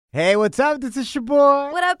Hey, what's up? This is your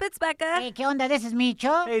boy. What up? It's Becca. Hey, ¿qué onda? This is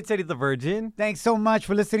Micho. Hey, it's Eddie the Virgin. Thanks so much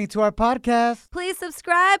for listening to our podcast. Please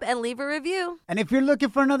subscribe and leave a review. And if you're looking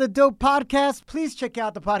for another dope podcast, please check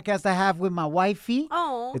out the podcast I have with my wifey.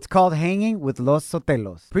 Oh. It's called Hanging with Los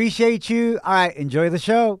Sotelos. Appreciate you. All right, enjoy the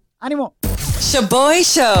show. Ánimo. Shaboy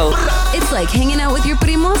Show. It's like hanging out with your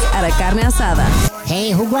primos at a carne asada.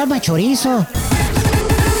 Hey, who grabbed my chorizo?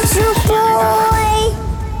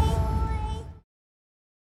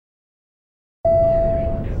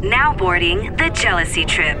 Now boarding the jealousy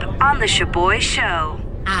trip on the Shaboy Show.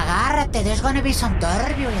 Agárrate, there's gonna be some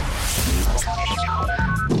turbulence.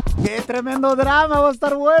 Qué tremendo drama. Va a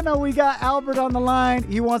estar bueno. We got Albert on the line.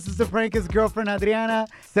 He wants us to prank his girlfriend, Adriana,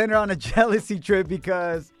 send her on a jealousy trip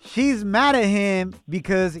because she's mad at him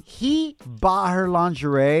because he bought her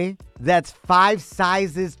lingerie that's 5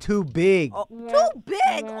 sizes too big. Oh, too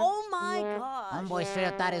big? Oh, my God. Homeboy straight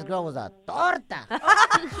up thought his girl was a torta.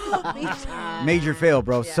 Major fail,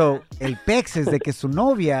 bro. So, el pex es de que su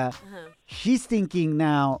novia, she's thinking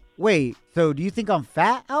now, wait, so do you think I'm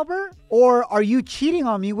fat, Albert? Or are you cheating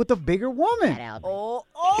on me with a bigger woman?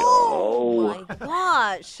 Oh my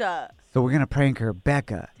gosh. So we're going to prank her,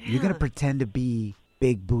 Becca. You're going to pretend to be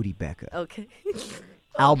Big Booty Becca. Okay.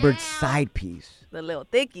 Albert's side piece. The little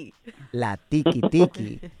thicky. La tiki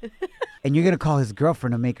tiki. And you're going to call his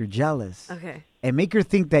girlfriend to make her jealous. Okay. And make her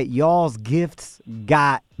think that y'all's gifts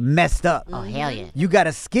got messed up. Oh, hell yeah. You got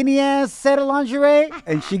a skinny-ass set of lingerie,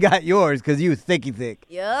 and she got yours because you thicky thick.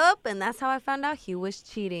 Yup, and that's how I found out he was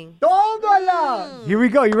cheating. Tómala! Here we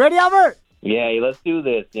go. You ready, Albert? Yeah, let's do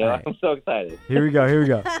this. Right. I'm so excited. Here we go. Here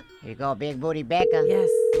you go, Big Booty Becca. Yes.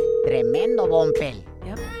 Tremendo bompel.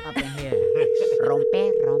 Yep. Up in here.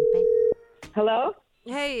 Rompe. Hello?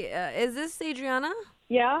 Hey, is this Adriana?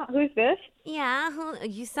 Yeah, who's this? Yeah,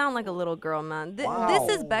 you sound like a little girl, man. This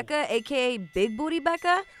is Becca, a.k.a. Big Booty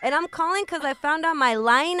Becca, and I'm calling because I found out my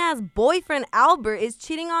lying-ass boyfriend, Albert, is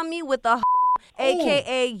cheating on me with a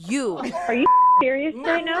a.k.a. you. Are you serious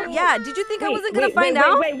right now? Yeah, did you think I wasn't going to find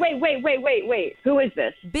out? Wait. Who is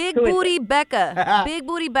this? Big Who is Booty Becca. Big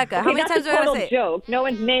Booty Becca. How many times do I got to say it? Joke. No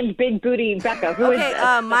one's named Big Booty Becca. Who is this?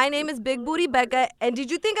 Okay, my name is Big Booty Becca, and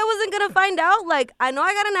did you think I wasn't going to find out? Like, I know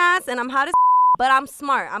I got an ass, and I'm hot as but I'm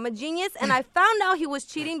smart. I'm a genius, and I found out he was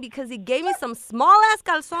cheating because he gave me some small-ass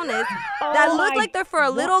calzones that look like they're for a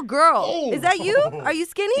little girl. Is that you? Are you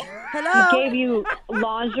skinny? Hello? He gave you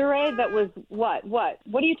lingerie that was what? What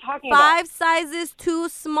are you talking 5 sizes too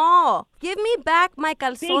small. Give me back my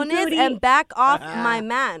calzones and back off my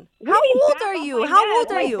man. about? How old are you? How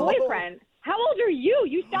old are you? Boyfriend. How old are you?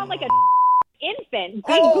 You sound like a infant.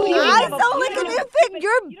 Big booty. I sound like an infant.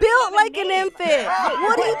 You're built like an infant.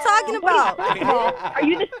 What are you talking about? First of all, are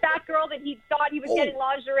you the fat girl that he thought he was getting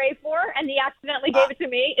lingerie for, and he accidentally gave it to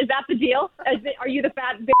me? Is that the deal? Are you the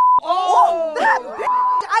fat bitch? Oh,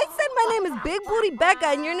 I said my name is Big Booty Becca,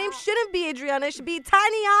 and your name shouldn't be Adriana. It should be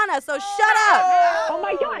Tiniana. So shut up. Oh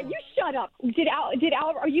my God! You shut up. Did Al?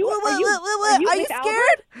 Are you? What? Are Are you with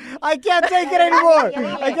scared? I can't take it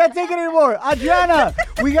anymore. Adriana,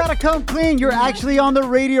 we got to come clean. You're actually on the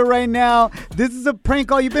radio right now. This is a prank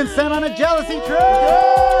call. You've been sent on a jealousy trip.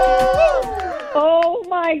 Oh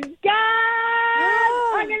my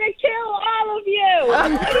God! I'm gonna kill all of you.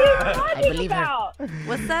 What are you talking about?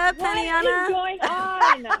 What's up, Taniana? What is going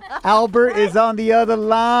on? Albert is on the other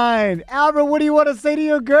line. Albert, what do you want to say to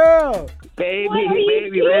your girl?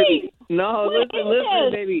 Baby. No, What is listen,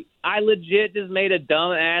 this? baby. I legit just made a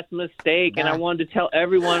dumb-ass mistake, and I wanted to tell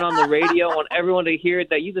everyone on the radio, I want everyone to hear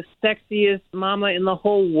it, that you're the sexiest mama in the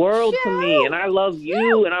whole world to me, and I love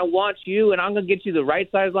you, and I want you, and I'm going to get you the right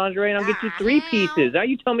size lingerie, and I'll get you 3 pieces. Now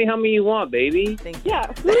you tell me how many you want, baby. Yeah,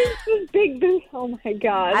 who is this big booty? Oh my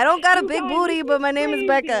God! I don't got a You big guys booty, are but my name is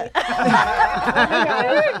crazy. Becca.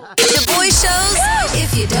 Shaboy Shows.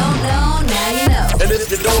 If you don't know, now you know. And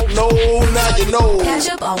if you don't know, now you know. Catch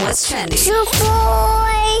up on what's trending.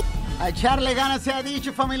 A echarle ganas se ha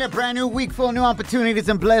dicho, familia. Brand new week full of new opportunities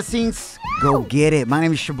and blessings. Go get it. My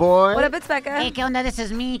name is your boy. What up, it's Becca? Hey, ¿qué onda? This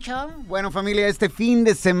is Micho. Bueno, familia, este fin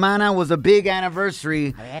de semana was a big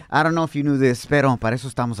anniversary. A ver. I don't know if you knew this, pero para eso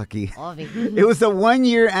estamos aquí. Obvio. It was the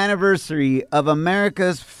 1-year anniversary of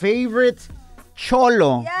America's favorite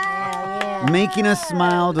cholo. Making us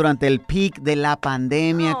smile durante el peak de la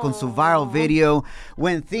pandemia con su viral video.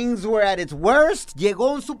 When things were at its worst,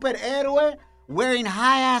 llegó un superhéroe wearing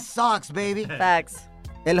high-ass socks, baby. Facts.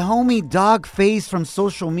 El homie Dogface from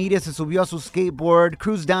social media se subió a su skateboard,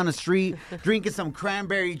 cruised down the street, drinking some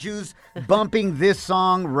cranberry juice, bumping this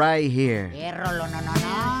song right here. Hierro,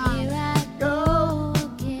 no.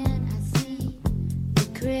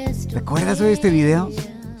 ¿Te acuerdas de este video?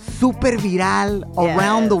 super viral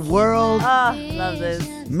around the world. Love this.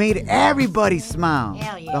 Made everybody smile.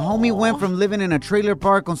 Hell yeah. The homie went from living in a trailer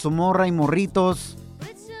park con su morra y morritos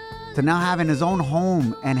to now having his own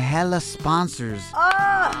home and hella sponsors.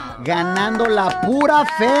 Ganando la pura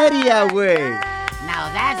feria, güey.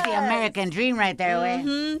 Now that's the American dream right there,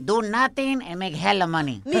 güey. Do nothing and make hella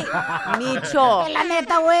money. Micho. La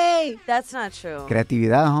neta, güey. That's not true.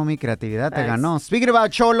 Creatividad, homie, creatividad te ganó. Speaking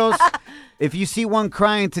about cholos, if you see one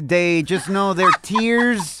crying today, just know they're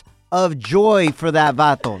tears of joy for that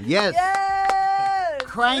vato. Yes.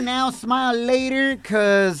 Cry now, smile later,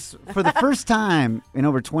 because for the first time in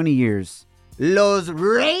over 20 years, Los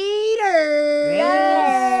Raiders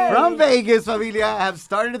from Vegas, familia, have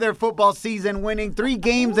started their football season winning 3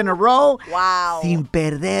 games in a row. Wow. Sin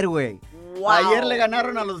perder, güey. Wow. Ayer le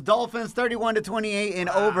ganaron a los Dolphins 31-28 in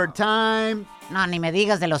overtime. No, ni me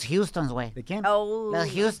digas de los Houstons, güey. ¿De quién? Los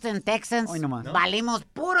Houston Texans. Hoy nomás. Valimos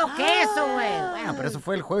puro queso, güey. Bueno, pero eso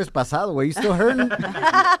fue el jueves pasado, güey. You still hurting?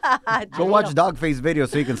 Go watch Dogface video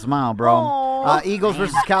so you can smile, bro. Eagles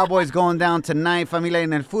versus Cowboys going down tonight, familia,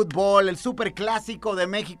 en el fútbol, el super clásico de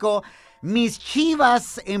México. Mis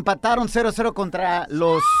Chivas empataron 0-0 contra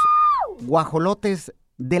los Guajolotes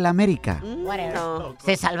del América. Whatever.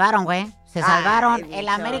 Se salvaron, güey. Se salvaron. El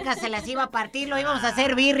América se las iba a partir. Lo íbamos a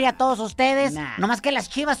hacer birria a todos ustedes. Nomás que las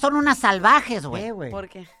Chivas son unas salvajes, güey. ¿Por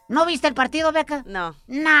qué? ¿No viste el partido, Beca? No.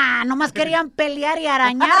 Nah, nomás querían pelear y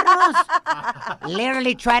arañarnos.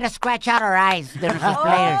 Literally try to scratch out our eyes, de nuestros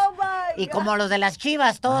players. Y como los de las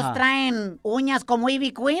Chivas, todos traen uñas como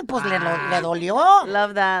Ivy Queen, pues le dolió.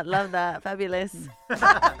 Love that. Fabulous.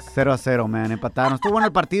 0-0, man. Empataron. Estuvo bueno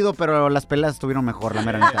el partido, pero las peleas estuvieron mejor, la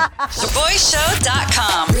mera neta.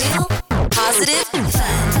 ShaboyShow.com. Real, positive,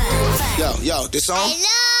 fun. Yo, this song?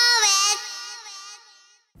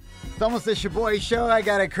 Estamos the Shaboy Show. I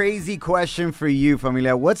got a crazy question for you,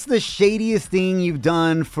 familia. What's the shadiest thing you've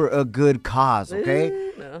done for a good cause, okay?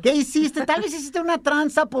 ¿Qué hiciste? Tal vez hiciste una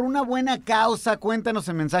tranza por una buena causa. Cuéntanos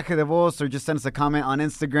en mensaje de voz or just send us a comment on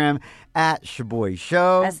Instagram at Shaboy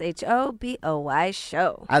Show. SHOBOY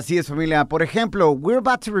Show. Así es, familia. Por ejemplo, we're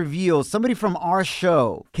about to reveal somebody from our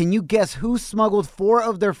show. Can you guess who smuggled 4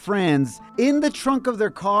 of their friends in the trunk of their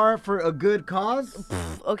car for a good cause?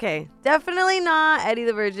 Okay. Definitely not Eddie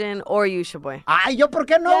the Virgin or you, Shaboy. Ay, ¿yo por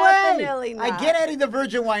qué no, güey? Definitely not. I get Eddie the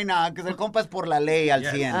Virgin, why not? Because el compa es por la ley al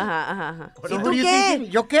 100. Ajá. So ¿Y who tú do you qué?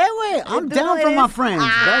 think? ¿Yo qué, güey? I'm down for my friends,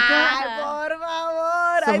 Becca. Ay, por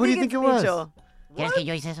favor. So I who do you think think it's it was? Micho. ¿Quieres que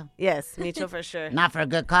yo hice eso? Yes, Micho for sure. Not for a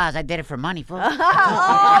good cause. I did it for money, fool.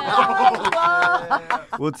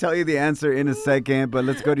 We'll tell you the answer in a second, but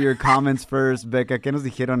let's go to your comments first. Becca, ¿qué nos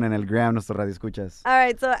dijeron en el gram, nuestro radio escuchas? All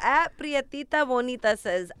right, so at Prietita Bonita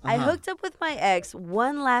says, I hooked up with my ex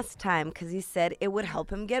one last time because he said it would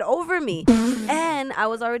help him get over me. And I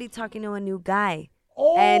was already talking to a new guy.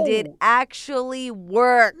 And it actually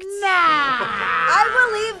worked. I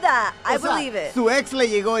believe that. I believe it. Su ex le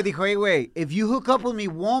llegó y dijo, hey, güey, if you hook up with me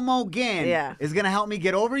one more again, it's going to help me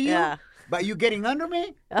get over you? Yeah. By you getting under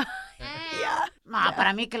me? No,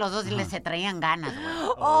 para mí que los dos se traían ganas,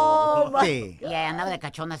 güey. Oh, my. Sí. Y ahí andaba de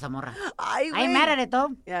cachonda esa morra. Ay, I ain't mad at it,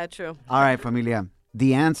 though. Yeah, true. All right, familia.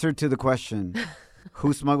 The answer to the question,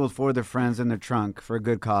 who smuggled 4 of their friends in their trunk for a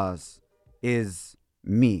good cause, is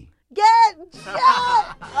me. Get Becca,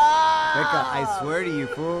 I swear to you,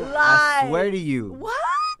 fool. I swear to you. What?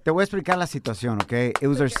 Te voy a explicar la situación, okay? It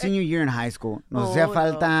was our senior year in high school. Nos hacía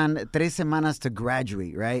faltan 3 semanas to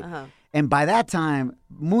graduate, right? And by that time,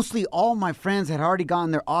 mostly all my friends had already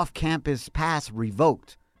gotten their off-campus pass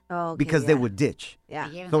revoked. Oh, okay, because they would ditch. Yeah.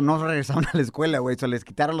 So no regresaban a la escuela, güey. So les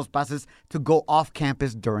quitaron los pases to go off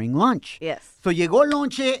campus during lunch. Yes. So llegó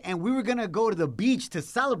lonche and we were going to go to the beach to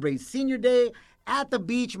celebrate senior day at the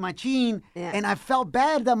beach, machín. Yeah. And I felt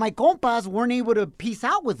bad that my compas weren't able to peace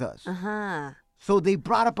out with us. So they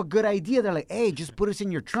brought up a good idea. They're like, hey, just put us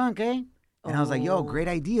in your trunk, eh? And I was like, yo, great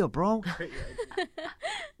idea, bro.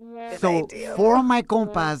 So 4 of my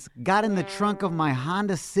compas got in the trunk of my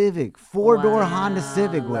Honda Civic, 4-door Honda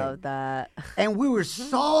Civic, güey. Love that. And we were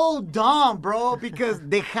so dumb, bro, because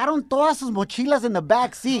dejaron todas sus mochilas in the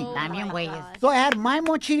back seat. También, güeyes. So I had my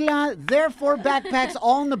mochila, their 4 backpacks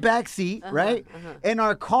all in the back seat, right? And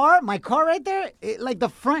our car, my car right there, like the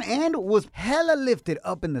front end was hella lifted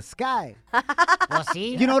up in the sky. Pues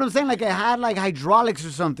sí. You know what I'm saying? Like it had like hydraulics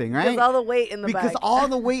or something, right? Because all the weight in the Because back. all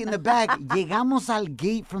the weight in the back. Llegamos al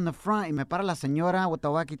gate from the front y me para la señora with the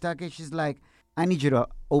walkie-talkie. She's like, I need you to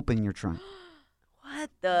open your trunk. What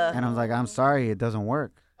the? And I was like, I'm sorry, it doesn't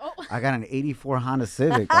work. I got an 84 Honda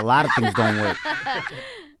Civic. A lot of things don't work.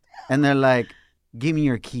 And they're like, give me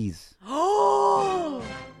your keys.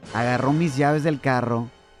 Agarró mis llaves del carro.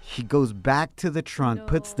 She goes back to the trunk,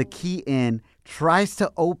 puts the key in, tries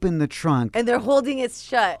to open the trunk. And they're holding it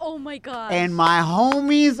shut. Oh my God. And my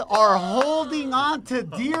homies are holding on to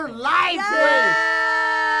dear life, güey.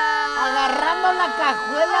 Agarrando la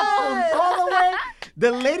cajuela con todo, güey.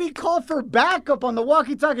 The lady called for backup on the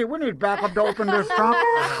walkie-talkie. We need backup to open this trunk.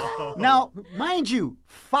 Now, mind you,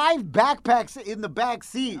 5 backpacks in the back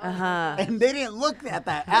seat. And they didn't look at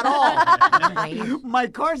that at all. My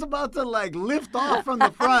car's about to, lift off from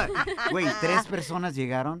the front. Wait, 3 personas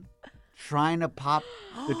llegaron trying to pop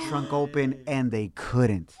the trunk open, and they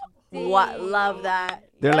couldn't. What? Love that.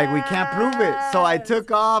 They're like, we can't prove it. So I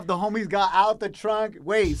took off. The homies got out the trunk.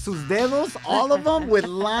 Wait, sus dedos, all of them with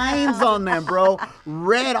lines on them, bro.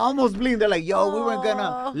 Red, almost bleeding. They're like, yo, we weren't going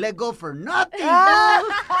to let go for nothing, dude.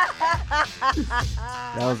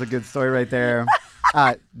 That was a good story right there.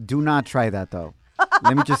 Do not try that, though.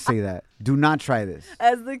 Let me just say that. Do not try this.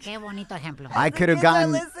 Qué bonito ejemplo. I could have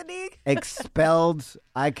gotten expelled.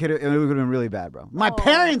 It would have been really bad, bro. My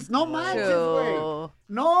parents, no manches, güey.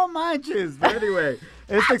 No manches. But anyway,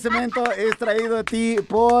 este segmento es traído a ti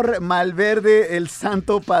por Malverde, el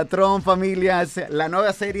santo patrón, familia. Es la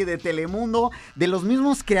nueva serie de Telemundo de los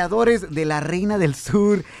mismos creadores de La Reina del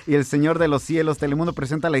Sur y El Señor de los Cielos. Telemundo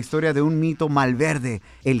presenta la historia de un mito Malverde,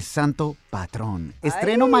 el santo patrón.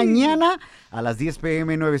 Estreno mañana a las 10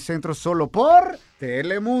 p.m. 9 Centro, solo por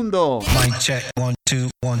Telemundo. Mic check, 1,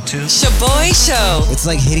 2, 1, 2. Shaboy Show. It's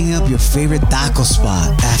like hitting up your favorite taco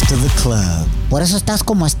spot after the club. Por eso estás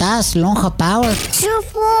como estás, Lonja Power.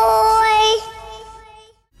 Shaboy.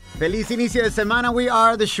 Feliz inicio de semana. We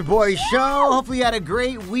are the Shaboy Show. Hopefully you had a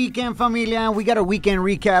great weekend, familia. We got a weekend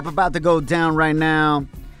recap about to go down right now.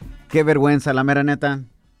 Qué vergüenza, la mera neta.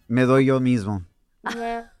 Me doy yo mismo.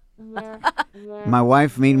 My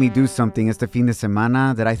wife made me do something este fin de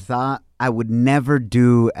semana that I thought I would never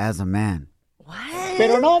do as a man. What?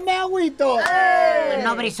 Pero no me agüito.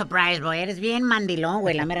 Nobody's surprised, boy. Eres bien mandilón,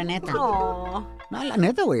 güey, la mera neta. Aww. No, la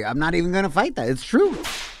neta, güey. I'm not even going to fight that. It's true.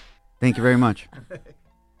 Thank you very much.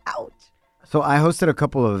 Ouch. So I hosted a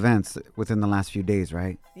couple of events within the last few days,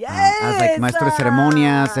 right? Yes. I was like maestro de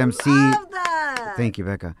ceremonias, MC. Love that. Thank you,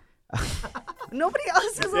 Becca. Nobody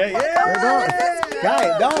else is a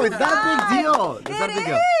Guy, no, it's not a big deal. It's not a big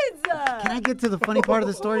deal. is. Can I get to the funny part of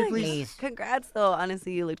the story, please? Congrats, though.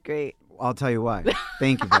 Honestly, you looked great. I'll tell you why.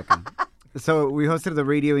 Thank you, Becca. So we hosted the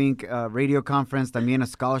Radio Inc. Radio conference, también a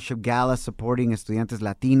scholarship gala supporting estudiantes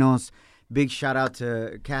Latinos. Big shout out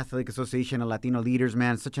to Catholic Association of Latino Leaders,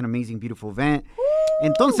 man. Such an amazing, beautiful event.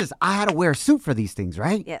 Entonces, I had to wear a suit for these things,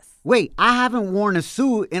 right? Yes. Wait, I haven't worn a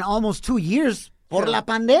suit in almost 2 years por la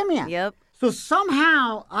pandemia. Yep. So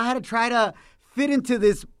somehow I had to try to fit into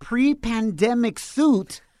this pre-pandemic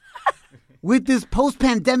suit with this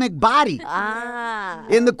post-pandemic body.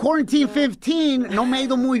 In the quarantine 15, no me ha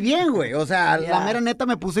ido muy bien, güey. O sea, la mera neta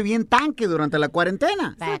me puse bien tanque durante la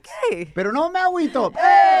cuarentena. Okay. Pero no me agüito.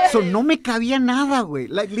 So no me cabía nada, güey.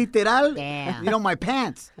 Like, literal, my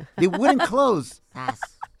pants, they wouldn't close.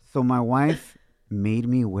 So my wife made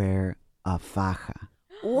me wear a faja.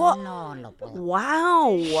 What? No puedo.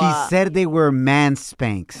 Wow. She said they were man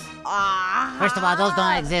spanks. First of all, those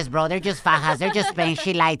don't exist, bro. They're just fajas. They're just spanks.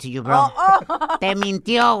 She lied to you, bro. Te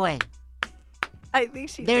mintió, güey. I think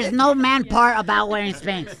she There's did. no man part about wearing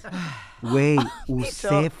spanks. Güey,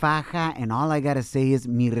 usé faja, and all I gotta say is,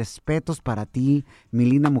 mi respetos para ti, mi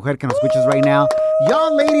linda mujer que nos escuchas right now.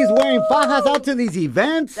 Y'all ladies wearing fajas out to these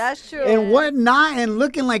events. That's true. And whatnot, and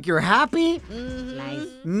looking like you're happy. Nice.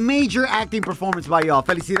 Major acting performance by y'all.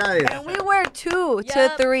 Felicidades. And we wear 2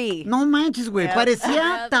 to 3. No manches, güey.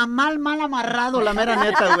 Parecía tamal mal amarrado, la mera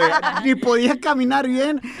neta, güey. Ni podía caminar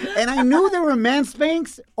bien. And I knew they were man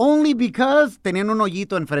spanks only because tenían un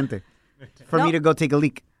hoyito enfrente for me to go take a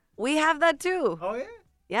leak. We have that too. Oh, yeah?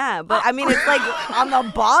 Yeah, but I mean, it's like on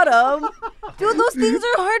the bottom. Dude, those things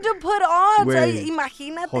are hard to put on. Wait, So,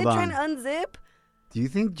 imagínate hold trying to on. unzip. Do you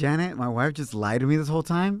think Janet, my wife, just lied to me this whole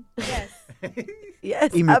time?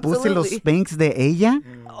 Yes, Y me puse los absolutely. spanks de ella?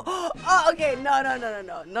 Oh, okay. No.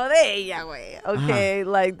 No de ella, güey. Okay,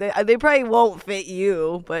 like they probably won't fit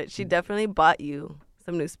you, but she definitely bought you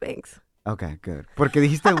some new Spanx. Okay, good. Porque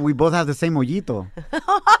dijiste we both have the same hoyito.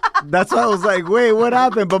 That's why I was like, wait, what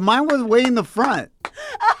happened? But mine was way in the front.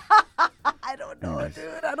 I don't know,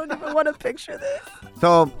 dude. I don't even want to picture this.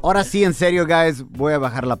 So, ahora sí, en serio, guys, voy a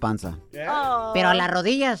bajar la panza. Oh. Pero las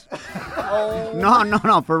rodillas.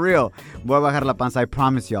 No, for real. Voy a bajar la panza. I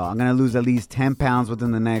promise y'all. I'm going to lose at least 10 pounds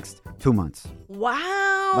within the next 2 months.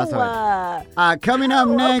 Wow. Vas a ver. Coming up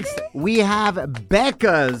next, we have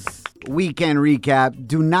Becca's weekend recap.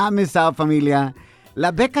 Do not miss out, familia.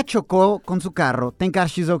 La Becca chocó con su carro. Thank God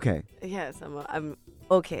she's okay. Yes, I'm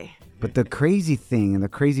Okay. But the crazy thing and the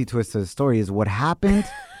crazy twist of the story is what happened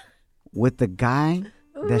with the guy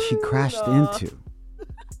that she crashed into.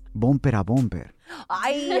 Bumper a bumper.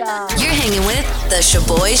 You're hanging with the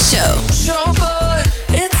Shaboy Show. Shaboy,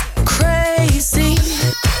 it's crazy.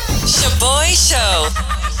 Shaboy Show.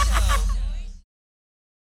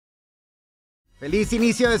 Feliz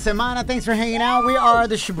inicio de semana. Thanks for hanging out. We are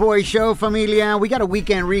the Shaboy Show, familia. We got a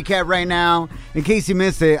weekend recap right now. In case you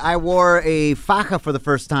missed it, I wore a faja for the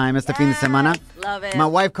first time este fin de semana. Love it. My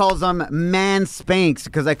wife calls them man spanks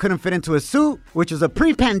because I couldn't fit into a suit, which is a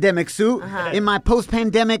pre-pandemic suit, in my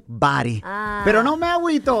post-pandemic body. Pero no me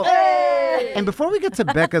agüito. Hey! And before we get to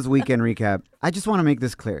Becca's weekend recap, I just want to make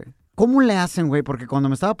this clear. ¿Cómo le hacen, güey? Porque cuando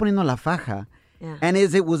me estaba poniendo la faja, and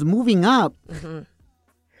as it was moving up,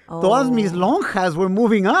 todas mis lonjas were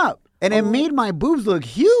moving up. And it made my boobs look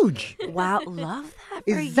huge. Wow, love that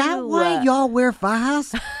for Is that why y'all wear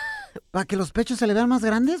fajas? ¿Para que los pechos se le vean más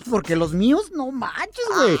grandes? Porque los míos, no manches,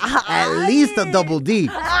 güey. At least a double D.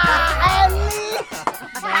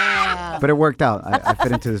 But it worked out. I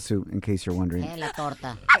fit into the suit, in case you're wondering. La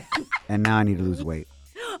torta. And now I need to lose weight.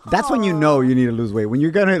 That's when you know you need to lose weight. When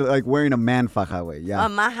you're gonna like wearing a man faja, güey. Yeah.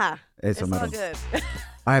 Maja. Eso It's all mero. good.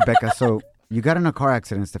 All right, Becca. So you got in a car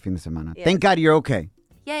accident este fin de semana. Yes. Thank God you're okay.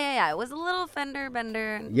 Yeah. It was a little fender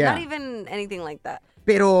bender. Yeah. Not even anything like that.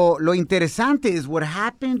 Pero lo interesante is what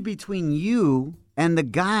happened between you and the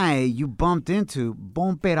guy you bumped into,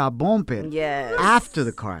 bumper a bumper, Yes. after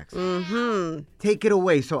the car accident. Mm-hmm. Take it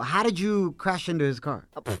away. So how did you crash into his car?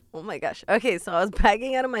 Oh my gosh. Okay, so I was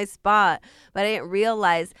backing out of my spot, but I didn't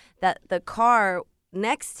realize that the car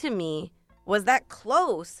next to me was that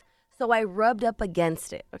close. So I rubbed up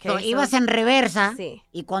against it. Okay. So, ibas en reversa Sí.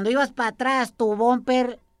 y cuando ibas para atrás, tu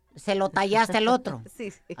bumper se lo tallaste al otro.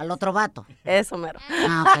 Sí. Al otro vato. Eso mero.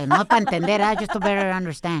 Okay. No para entender, just to better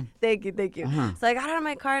understand. Thank you. So I got out of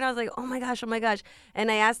my car and I was like, oh my gosh.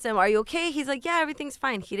 And I asked him, are you okay? He's like, yeah, everything's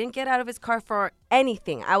fine. He didn't get out of his car for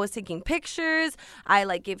anything. I was taking pictures. I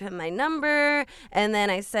gave him my number. And then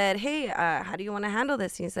I said, hey, how do you want to handle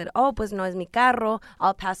this? He said, oh, pues no es mi carro.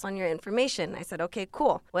 I'll pass on your information. I said, okay,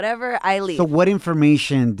 cool. Whatever, I leave. So what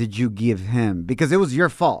information did you give him? Because it was your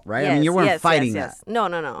fault, right? I mean, you weren't fighting that.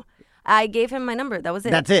 No. I gave him my number. That was it.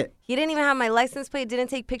 That's it? He didn't even have my license plate, didn't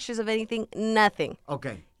take pictures of anything, nothing.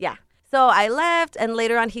 Okay. Yeah. So I left, and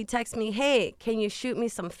later on he texted me, hey, can you shoot me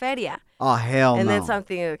some feria? Oh, hell And no. then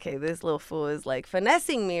something, okay, this little fool is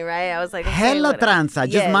finessing me, right? I was like, okay, Hella whatever. tranza.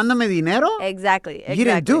 Just Yes. mándame dinero? Exactly. You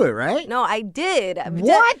didn't do it, right? No, I did.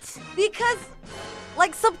 What? Because,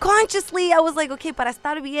 subconsciously, I was like, okay, para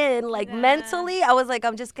estar bien, mentally, I was like,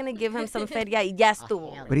 I'm just going to give him some feria y ya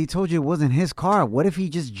estuvo. But he told you it wasn't his car. What if he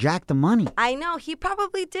just jacked the money? I know, he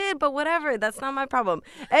probably did, but whatever. That's not my problem.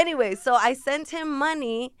 Anyway, so I sent him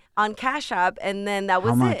money on Cash App, and then that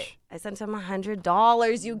was How much? it. I sent him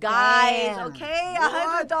 $100, you guys. Damn. Okay,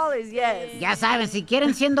 $100, yes. Ya saben, si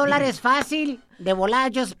quieren $100 fácil, de volada,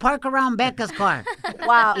 just park around Becca's car.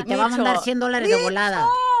 Wow. Y te va a mandar $100 de volada.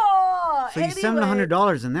 So you sent him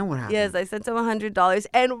 $100, and then what happened? Yes, I sent him $100.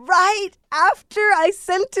 And right after I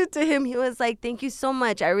sent it to him, he was like, thank you so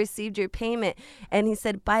much. I received your payment. And he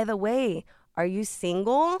said, by the way, are you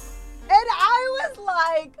single? And I was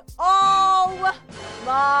like, oh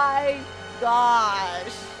my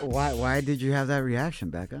gosh. Why did you have that reaction,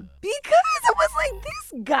 Becca? Because it was like,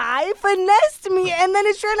 this guy finessed me and then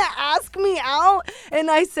he's trying to ask me out. And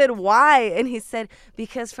I said, why? And he said,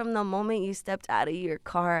 because from the moment you stepped out of your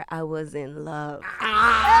car, I was in love. And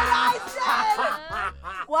I said,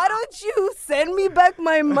 why don't you send me back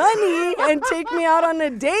my money and take me out on a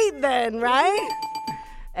date then, right?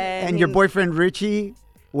 And your boyfriend Richie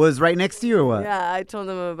was right next to you or what? Yeah, I told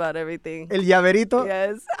him about everything. El llaverito?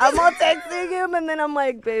 Yes. I'm all texting him, and then I'm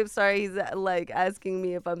like, babe, sorry. He's asking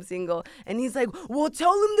me if I'm single. And he's like, well,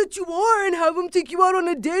 tell him that you are and have him take you out on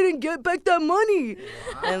a date and get back that money.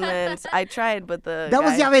 And then I tried, but That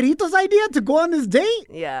was Llaverito's idea to go on this date?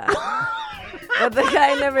 Yeah. But the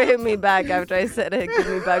guy never hit me back after I said he'd give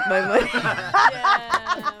me back my money.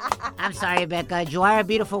 I'm sorry, Becca. You are a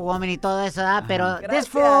beautiful woman y todo eso, pero this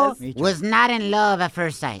fool was not in love at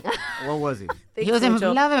first sight. What was he? He was in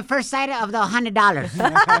love at first sight of the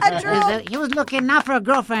 $100. He was looking not for a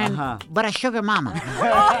girlfriend, but a sugar mama.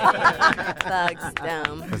 Sucks,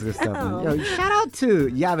 dumb. That's good stuff, man. Yo, shout out to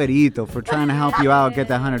Llaverito for trying to help you out get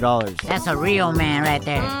that $100. That's a real man right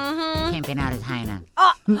there. Pimping out his hyena.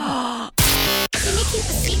 Can you keep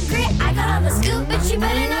a secret? I got all the scoop, but you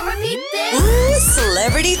better not repeat this. Ooh,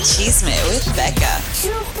 Celebrity Cheesemate with Becca.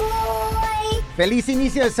 Shaboy. Feliz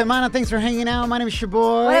inicio de semana. Thanks for hanging out. My name is your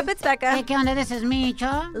boy. What up, it's Becca. Hey, ¿qué onda? This is me, Cho.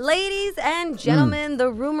 Ladies and gentlemen,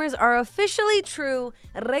 the rumors are officially true.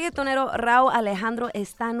 Reggaetonero Rauw Alejandro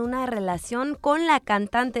está en una relación con la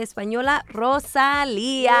cantante española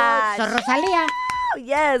Rosalía. So, Rosalía.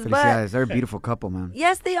 Yes, Felicidades. They're a beautiful couple, man.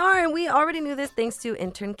 Yes, they are, and we already knew this thanks to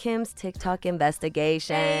intern Kim's TikTok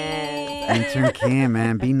investigation. Intern Kim,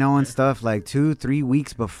 man. Be knowing stuff like 2-3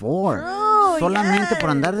 weeks before. Solamente por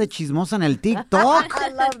andar de chismosa en el TikTok. I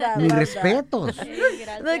love that. Mis respetos.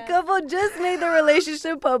 The couple just made their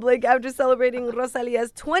relationship public after celebrating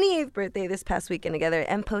Rosalia's 28th birthday this past weekend together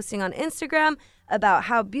and posting on Instagram about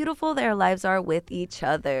how beautiful their lives are with each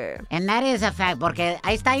other. And that is a fact, porque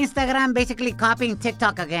ahí está Instagram basically copying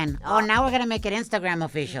TikTok again. Oh, now we're going to make it Instagram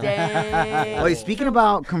official. Wait, speaking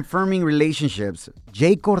about confirming relationships,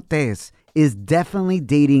 Jay Cortez is definitely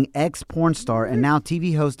dating ex-pornstar and now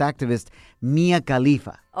TV host activist Mia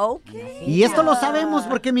Khalifa. Okay. Y esto lo sabemos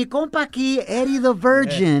porque mi compa aquí, Eddie the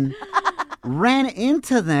Virgin, ran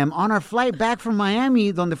into them on our flight back from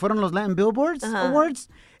Miami, donde fueron los Latin Billboards Awards.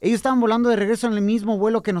 Ellos estaban volando de regreso en el mismo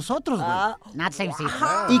vuelo que nosotros, güey. Not same seat.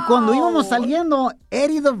 Y cuando íbamos saliendo,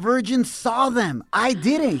 Eddie the Virgin saw them. I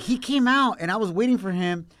didn't. He came out, and I was waiting for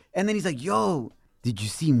him. And then he's like, yo, did you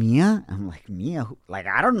see Mia? I'm like, Mia? Like,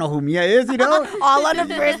 I don't know who Mia is, you know? All on a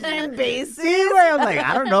first name basis. Sí, güey. I'm like,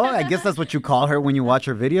 I don't know. I guess that's what you call her when you watch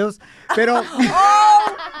her videos. Pero...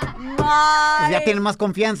 My ya tienen más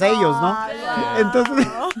confianza ellos, ¿no? Entonces,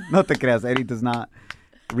 no te creas. Eddie does not...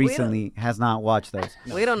 recently has not watched those.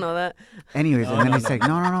 We don't know that. Anyways, and then he's like,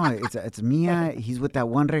 no, it's Mia. He's with that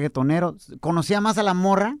one reggaetonero. Conocía más a la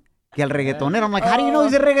morra que al reggaetonero. I'm like, how do you know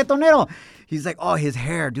he's a reggaetonero? He's like, oh, his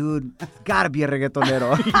hair, dude. It's gotta be a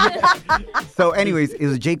reggaetonero. So anyways, it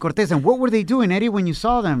was Jay Cortez. And what were they doing, Eddie, when you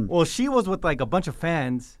saw them? Well, she was with like a bunch of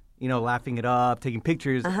fans, you know, laughing it up, taking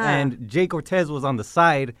pictures. And Jay Cortez was on the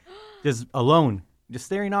side, just alone, just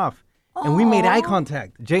staring off. And we made eye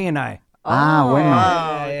contact, Jay and I. Bueno.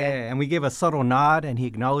 Yeah. And we gave a subtle nod, and he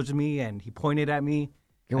acknowledged me, and he pointed at me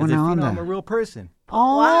Qué as if, buena you know, onda. I'm a real person.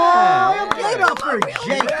 Oh, wow. Give it up for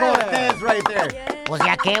Jay Cortez right there. Pues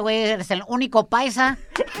ya que, güey, eres el único paisa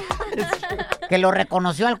que lo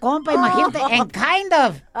reconoció al compa, imagínate. And kind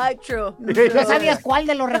of. True. ¿No sabías cuál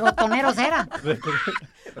de los reggaetoneros era?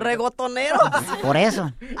 Regotoneros. Por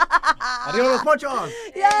eso. Arriba los mochos.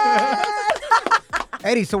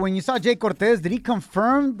 Eddie, so when you saw Jay Cortez, did he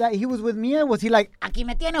confirm that he was with Mia? Was he like, aquí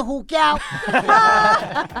me tiene juqueado?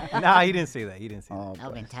 Nah, he didn't say that. He didn't say that. Oh,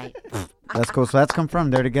 been tight. that's cool. So that's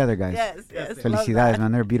confirmed. They're together, guys. Yes. Felicidades,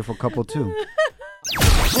 man. They're a beautiful couple, too.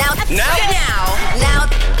 Now.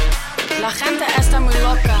 La gente está muy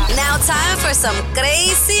loca. Now time for some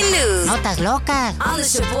crazy news Notas locas. on the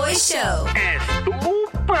Shaboy Show.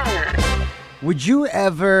 Would you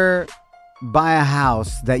ever buy a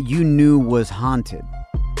house that you knew was haunted?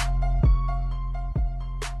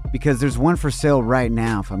 Because there's one for sale right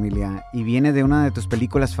now, familia. Y viene de una de tus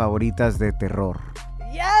películas favoritas de terror.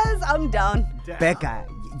 Yes, I'm down. Becca,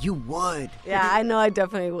 you would. Yeah, I know I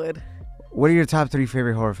definitely would. What are your top 3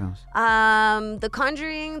 favorite horror films? The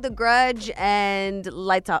Conjuring, The Grudge, and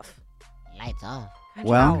Lights Off. Lights off.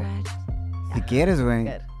 Well, si quieres, güey,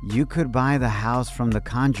 Good. you could buy the house from The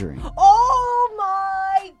Conjuring. Oh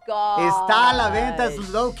my God. Está a la venta.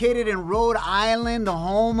 It's located in Rhode Island. The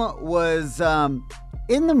home was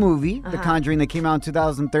in the movie, The Conjuring, that came out in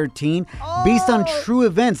 2013, based on true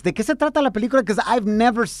events. ¿De qué se trata la película? Because I've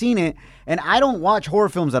never seen it, and I don't watch horror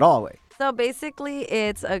films at all, güey. So basically,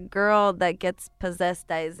 it's a girl that gets possessed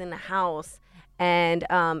that is in a house. And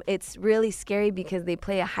it's really scary because they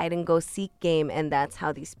play a hide-and-go-seek game, and that's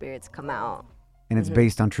how these spirits come out. And it's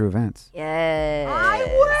based on true events. Yes.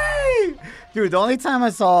 Dude, the only time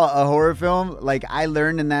I saw a horror film, like, I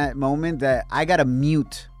learned in that moment that I gotta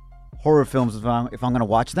mute horror films if I'm gonna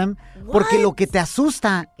watch them. Porque lo que te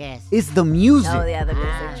asusta is the music. Oh, yeah, the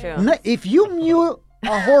music, true. No, if you mute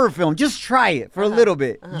a horror film, just try it for a little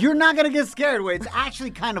bit. You're not gonna get scared. It's actually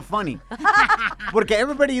kind of funny. Porque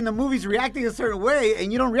everybody in the movie's reacting a certain way,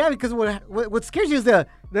 and you don't react because what scares you is de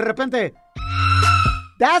repente.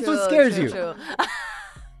 That's what scares you. True.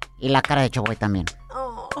 Y la cara de Choboy también.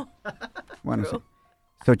 Oh. Bueno,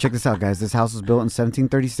 so check this out, guys. This house was built in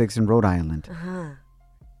 1736 in Rhode Island.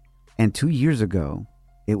 And 2 years ago,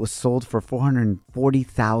 it was sold for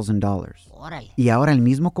 $440,000. Órale. Y ahora el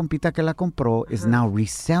mismo compita que la compró is now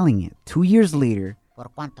reselling it 2 years later. ¿Por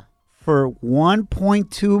cuánto? For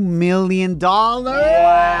 $1.2 million.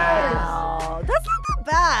 Wow. That's not that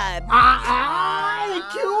bad. They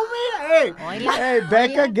kill me. Hey,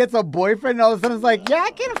 Becca gets a boyfriend and all of a sudden it's like, yeah,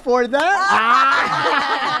 I can afford that.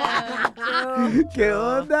 ¿Qué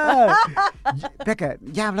onda? Becca,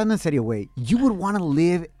 ya hablando en serio, güey. You would want to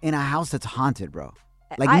live in a house that's haunted, bro.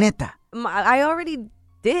 Like, neta. I already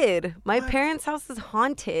did. My parents' house is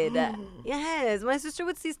haunted. Yes, my sister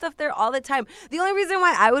would see stuff there all the time. The only reason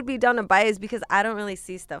why I would be down to buy is because I don't really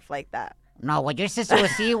see stuff like that. No, what your sister would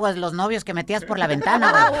see was los novios que metías por la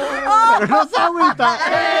ventana, güey. Pero no se agüita.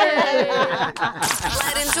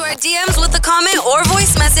 Slide into our DMs with a comment or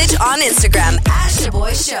voice message on Instagram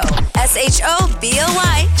 @Shaboy Show.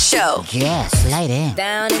 SHOBOY Show. Yes, slide in.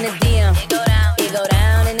 Down in the DM. It go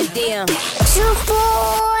down in the DM.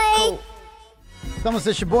 Shaboy. Estamos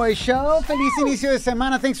at Shaboy Show. Feliz inicio de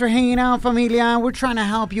semana. Thanks for hanging out, familia. We're trying to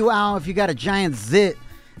help you out if you got a giant zit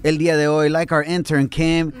el día de hoy, like our intern,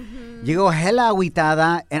 Kim. Llegó hella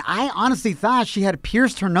agüitada, and I honestly thought she had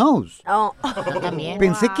pierced her nose. Oh. También.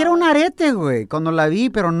 Pensé que era un arete, güey, cuando la vi,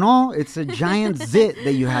 pero no, it's a giant zit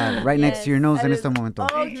that you have right next to your nose en este momento.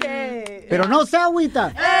 Okay. Pero no se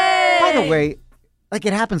agüita. By the way, like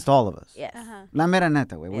it happens to all of us. Yes. La mera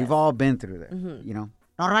neta, güey. We've all been through that, you know?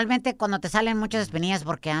 Normalmente cuando te salen muchas espinillas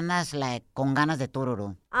porque andas like, con ganas de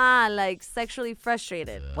tururú. Like sexually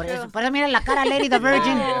frustrated. Por eso mira la cara Lady the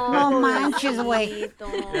Virgin. No manches, güey.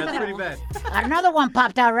 That's pretty bad. Another one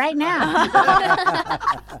popped out right now.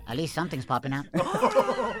 At least something's popping out.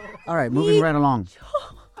 All right, moving right along.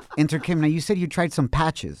 Enter Kim, now you said you tried some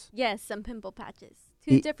patches. Yes, some pimple patches.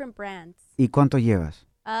 Two different brands. ¿Y cuánto llevas?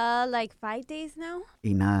 Like 5 days now.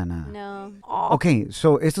 Y nada. No. Okay,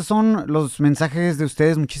 so estos son los mensajes de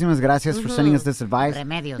ustedes. Muchísimas gracias for sending us this advice.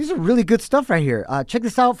 Remedios. These are really good stuff right here. Check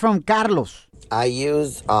this out from Carlos. I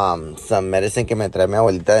use some medicine que me trae mi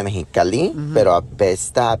abuelita de Mexicali, pero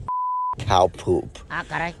apesta cow poop. Ah,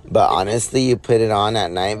 caray. But honestly, you put it on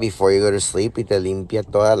at night before you go to sleep y te limpia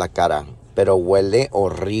toda la cara. Pero huele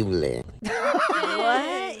horrible.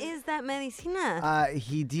 What is that medicina?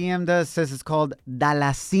 He DM'd us, says it's called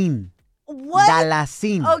Dalacin. What?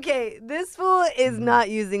 Dalacin. Okay, this fool is not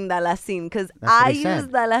using Dalacin because That's what I he use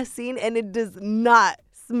said. Dalacin and it does not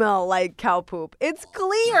smell like cow poop. It's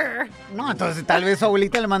clear. No, entonces tal vez su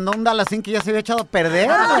abuelita le mandó un Dalacin que ya se había echado a perder,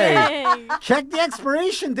 güey. Check the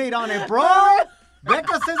expiration date on it, bro.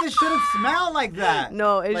 Becca says it shouldn't smell like that.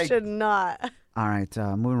 No, it should not. All right,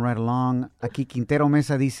 moving right along. Aquí Quintero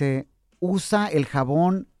Mesa dice, usa el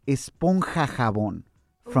jabón esponja jabón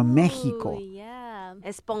from México. Yeah.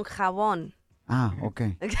 Esponjabón. Ah,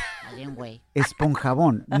 okay. Bien, güey.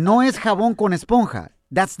 Esponjabón. No es jabón con esponja.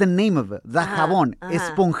 That's the name of it. The jabón.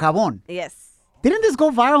 Esponjabón. Yes. Didn't this go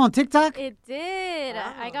viral on TikTok? It did.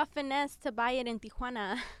 I got finessed to buy it in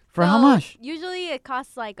Tijuana. For how much? Usually it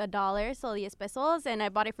costs like $1, so 10 pesos, and I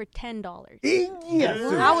bought it for $10. Yes.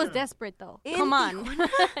 I was desperate though. Come on.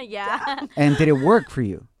 Yeah. And did it work for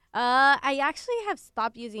you? I actually have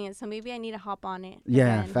stopped using it, so maybe I need to hop on it.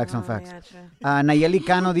 Yeah, again. facts on facts. Gotcha. Nayeli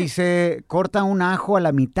Cano dice, corta un ajo a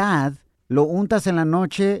la mitad, lo untas en la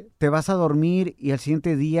noche, te vas a dormir y al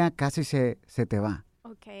siguiente día casi se te va.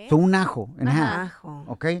 Okay. So un ajo en half. Ajo.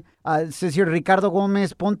 Okay. Says here Ricardo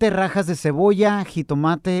Gómez, ponte rajas de cebolla,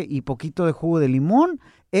 jitomate y poquito de jugo de limón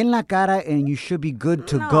en la cara and you should be good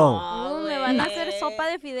to go. ¿Me van a hacer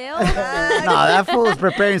sopa de fideos? No, that fool's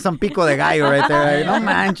preparing some pico de gallo right there. No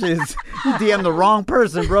manches. You DM the wrong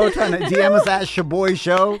person, bro. Trying to DM us at Shaboy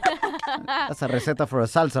Show. That's a receta for a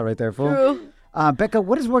salsa right there, fool. True. Becca,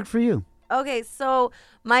 what has worked for you? Okay, so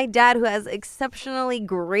my dad, who has exceptionally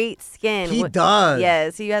great skin. He does.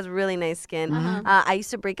 Yes, he has really nice skin. I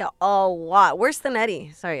used to break out a lot. Worse than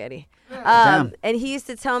Eddie. Sorry, Eddie. Damn. And he used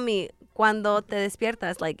to tell me, cuando te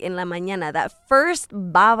despiertas, like in la mañana, that first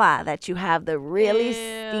baba that you have, the really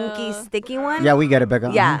stinky, sticky one. Yeah, we get it,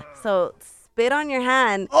 Becca. Yeah, so spit on your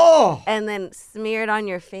hand and then smear it on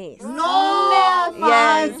your face. No!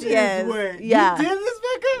 Yes, yes. Yeah. You did this,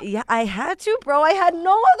 Becca? Yeah, I had to, bro. I had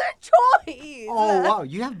no other choice. Oh, wow.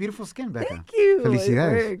 You have beautiful skin, Becca. Thank you.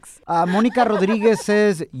 Felicidades. It works. Mónica Rodriguez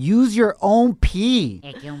says, use your own pee.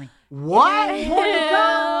 Hey, kill me. What?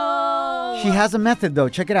 Mónica? She has a method, though.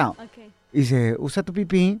 Check it out. Okay. Dice, usa tu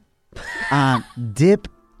pipí, dip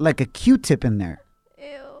like a Q-tip in there. Ew.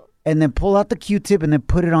 And then pull out the Q-tip and then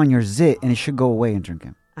put it on your zit and it should go away and drink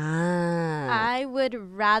it. I would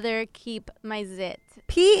rather keep my zit.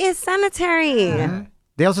 Pee is sanitary.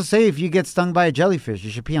 They also say if you get stung by a jellyfish, you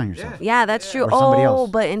should pee on yourself. Yeah, that's true. Or somebody Oh,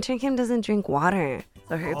 else. but intern Kim doesn't drink water.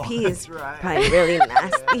 So her pee is probably really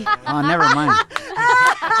nasty. Oh, never mind.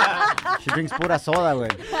 She drinks pura soda,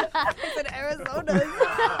 güey. It's in Arizona.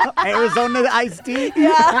 Arizona iced tea?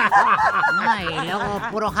 Ay, y luego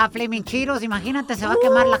puro half flaming Cheetos. Imagínate, se va a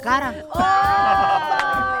quemar la cara. Oh,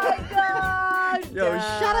 my gosh. Yo,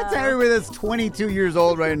 shout out to everybody that's 22 years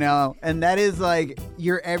old right now. And that is like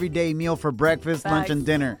your everyday meal for breakfast, lunch, and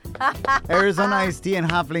dinner. Arizona iced tea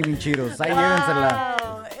and hot flaming Cheetos. Ahí llévensela.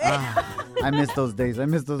 I miss those days.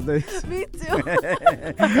 Me too.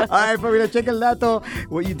 All right, familia, check el dato.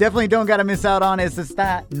 What you definitely don't gotta miss out on es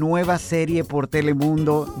esta nueva serie por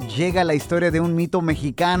Telemundo. Llega la historia de un mito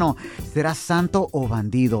mexicano. ¿Será santo o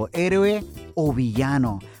bandido? ¿Héroe o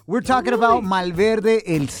villano? We're talking about Malverde,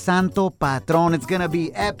 el santo patrón. It's gonna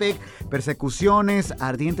be epic. Persecuciones,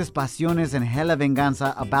 ardientes pasiones, and hella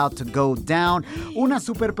venganza about to go down. Una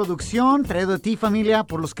superproducción traído a ti, familia,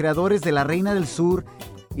 por los creadores de La Reina del Sur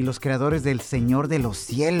y los creadores del Señor de los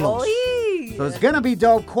Cielos. Oy. So it's gonna be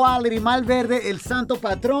dope quality. Malverde, el santo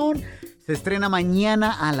patrón. Se estrena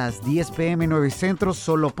mañana a las 10 p.m. 9 Centro,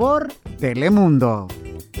 solo por Telemundo.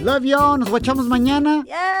 Love y'all. Nos watchamos mañana.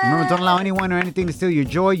 Yeah. Remember, don't allow anyone or anything to steal your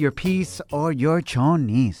joy, your peace, or your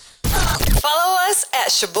chonies. Follow us at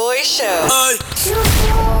Shaboy Show.